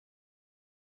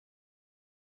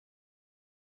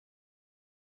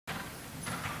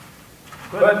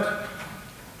Good.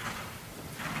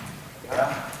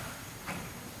 Yeah.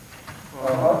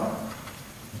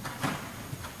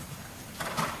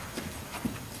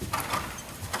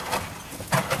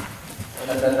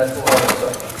 And then let's go over the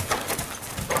circle.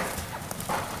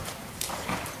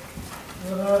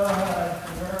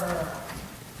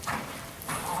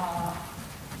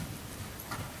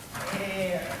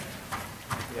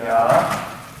 Yeah.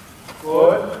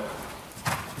 Good.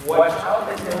 Watch out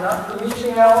that you're not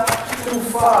reaching out too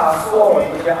far forward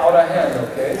with your outer hand,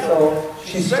 okay? So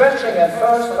she's stretching at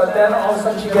first, but then all of a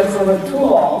sudden she gets a little too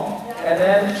long, and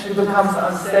then she becomes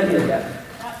unsteady again.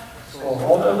 So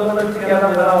hold a little bit together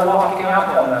without locking up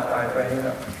on that right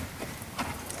here.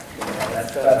 Yeah,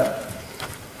 that's better.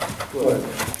 Good.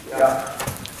 Yeah.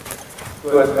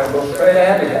 Good. Then go straight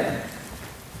ahead again.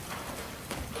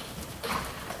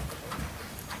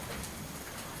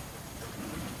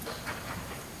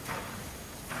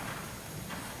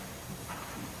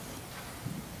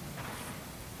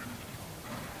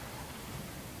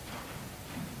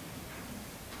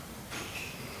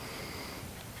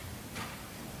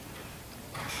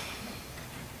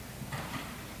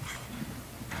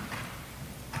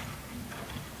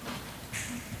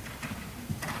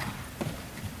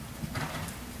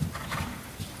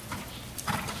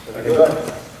 Very good.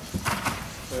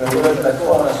 Very good. Let's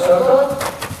go on a circle.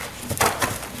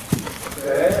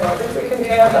 Okay, I think we can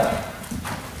canter.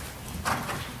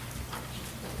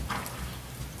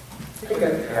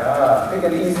 Pick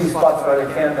an easy spot for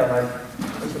the canter, like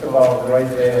just about right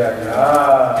there.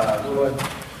 Yeah, good,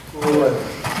 good.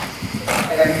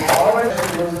 And always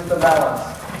she loses the balance.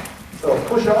 So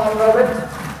push her on a little bit.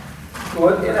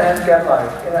 Good, inner hand get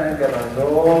light, inner hand get light.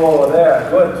 Oh, there,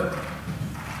 good.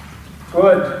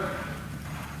 Good.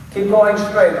 Keep going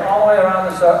straight, all the way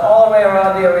around the circle, all the way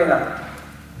around the arena.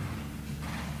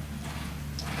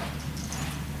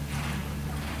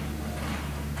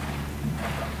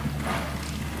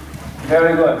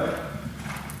 Very good.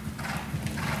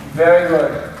 Very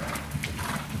good.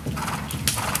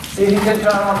 See if you can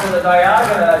turn onto the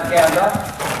diagonal canter.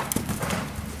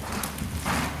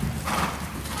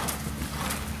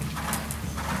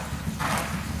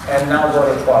 And now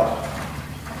go to trot.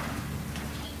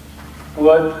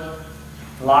 Good.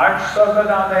 Large circle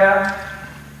down there.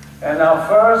 And now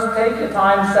first take your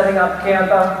time setting up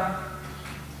canter.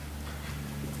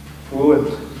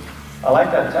 Good. I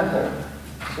like that tempo.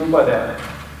 Super there.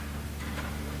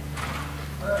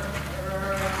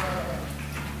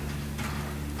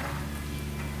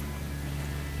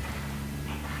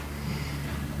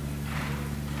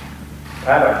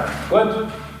 Pattern.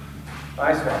 Good.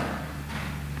 Nice one.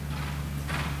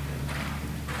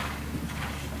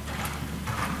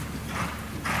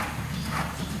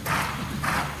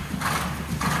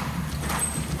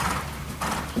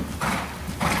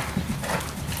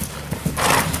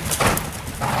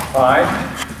 Fine.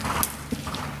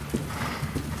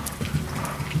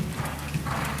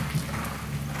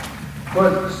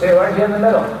 Good. Stay right here in the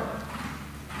middle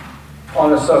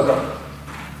on a circle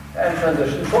and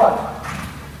transition trot.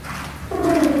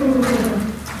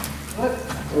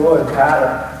 Good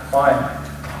pattern. Fine.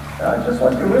 I just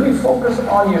want you to really focus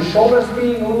on your shoulders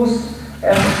being loose,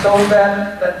 and so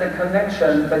that the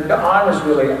connection, that the arm is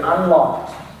really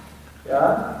unlocked.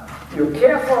 Yeah. You're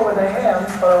careful with the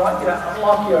hands, but I want you to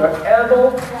unlock your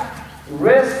elbow,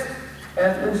 wrist,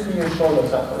 and loosen your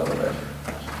shoulders up a little bit.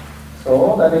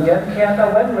 So then again,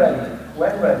 canter when ready.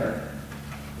 When ready.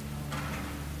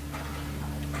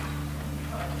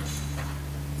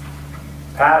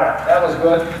 Pattern. That was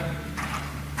good.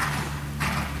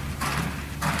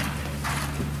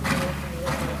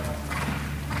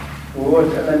 Good,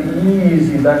 and then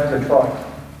easy back to trot.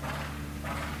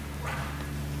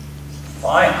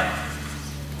 Fine.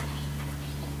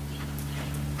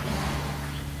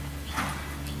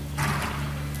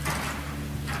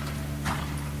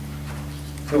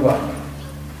 Super.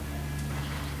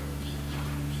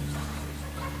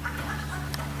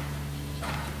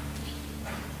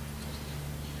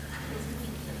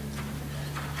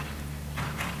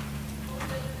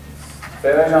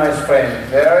 Very nice frame,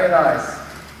 very nice.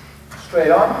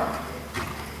 Straight on.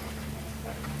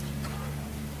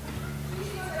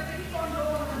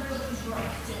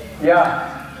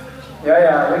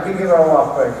 Yeah, we can give her a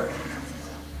walk break.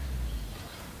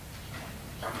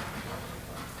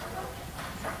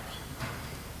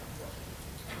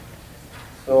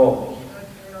 So,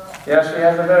 yeah, she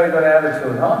has a very good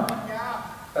attitude, huh?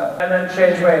 Yeah. And then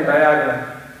change weight,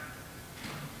 diagonal.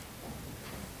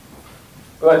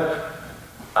 Good.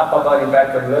 Upper body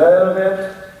back a little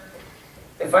bit.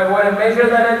 If I were to measure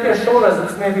that at your shoulders,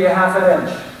 it's maybe a half an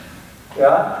inch.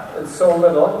 Yeah, it's so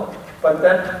little. but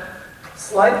that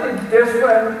slightly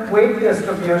different weight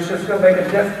distribution is going to make a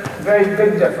very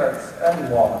big difference.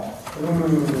 And one.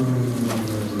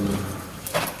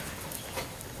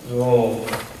 So.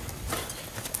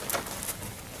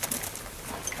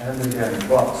 And again,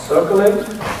 well, circling.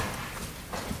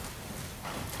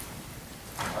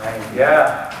 Fine,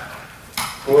 yeah.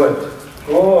 Good,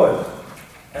 good.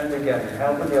 And again,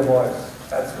 help with your voice.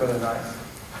 That's really nice.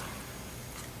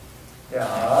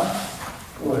 Yeah.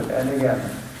 Good, and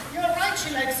again. You're right,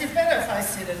 she likes it better if I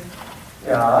sit in.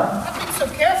 Yeah. I've been so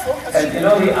careful. And you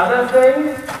know the other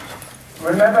thing?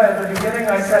 Remember at the beginning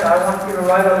I said I want you to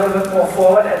ride a little bit more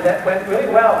forward, and that went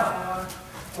really well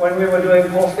when we were doing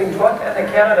posting trot and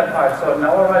the Canada part. So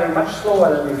now we're riding much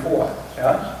slower than before.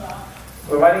 Yeah?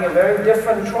 We're riding a very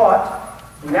different trot.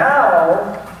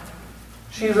 Now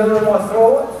she's a little more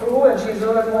through and she's a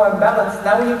little bit more balanced.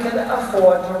 Now you can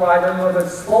afford to ride a little bit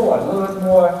slower, a little bit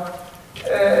more,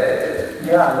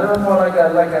 yeah, a little more like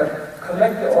a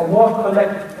collective, or more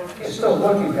collective, it's still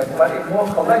working tempo, but a more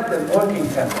collective working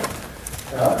tempo.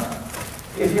 Yeah?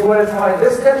 If you were to try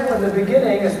this tempo in the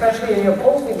beginning, especially in your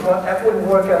posting trot, that wouldn't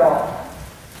work at all.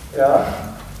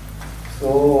 Yeah?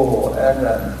 So, and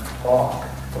then talk.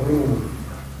 Good.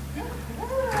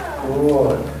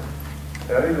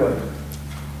 Very good.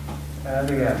 And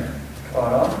again,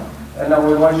 trot on. And now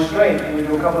we're going straight, and we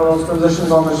do a couple of those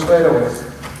positions on the straightaways.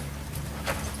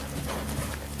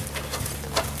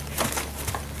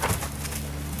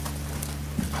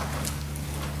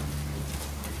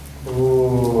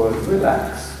 Good.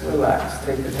 Relax, relax.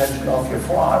 Take the tension off your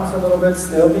forearms a little bit,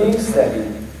 still being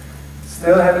steady.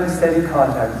 Still having steady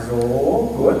contact. So,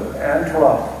 good. And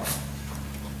drop.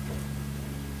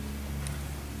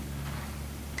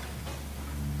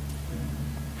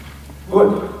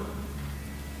 Good.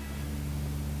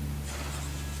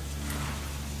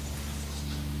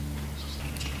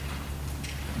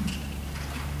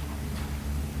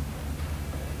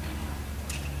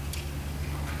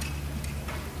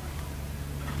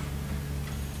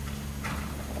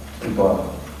 Super.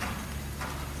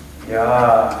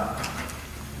 Yeah.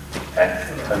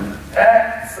 Excellent.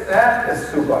 That is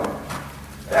super.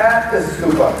 That is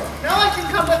super. Now I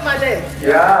can come with my leg.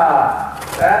 Yeah.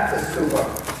 That is super.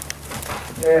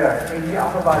 There. Take the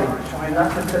upper body. Try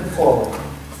not to tip forward.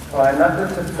 Try not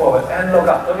to tip forward. And look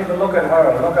up. Don't even look at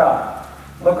her. Look up.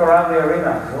 Look around the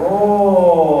arena.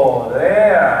 Oh,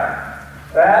 there.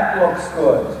 That looks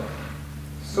good.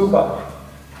 Super.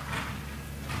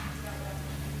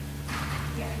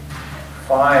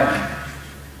 Fine.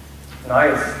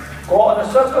 Nice. Go on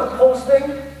a circle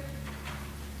posting.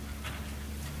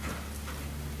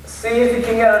 See if you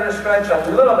can get it to stretch a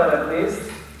little bit at least.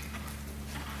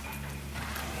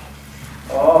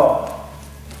 Oh.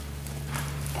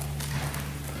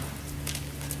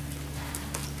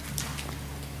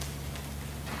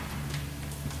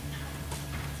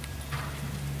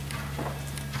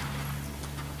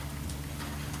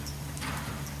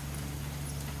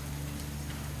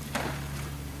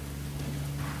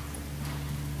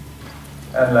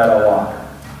 And let her walk.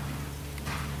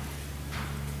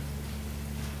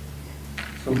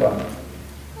 Super.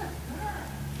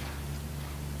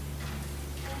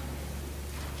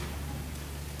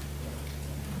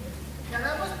 Yeah,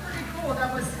 that was pretty cool.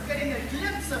 That was getting a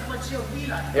glimpse of what she'll be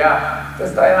like. Yeah,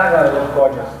 this Diana looked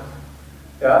gorgeous.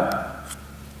 Yeah?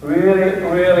 Really,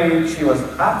 really, she was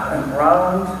up and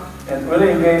round and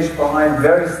really engaged behind,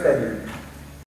 very steady.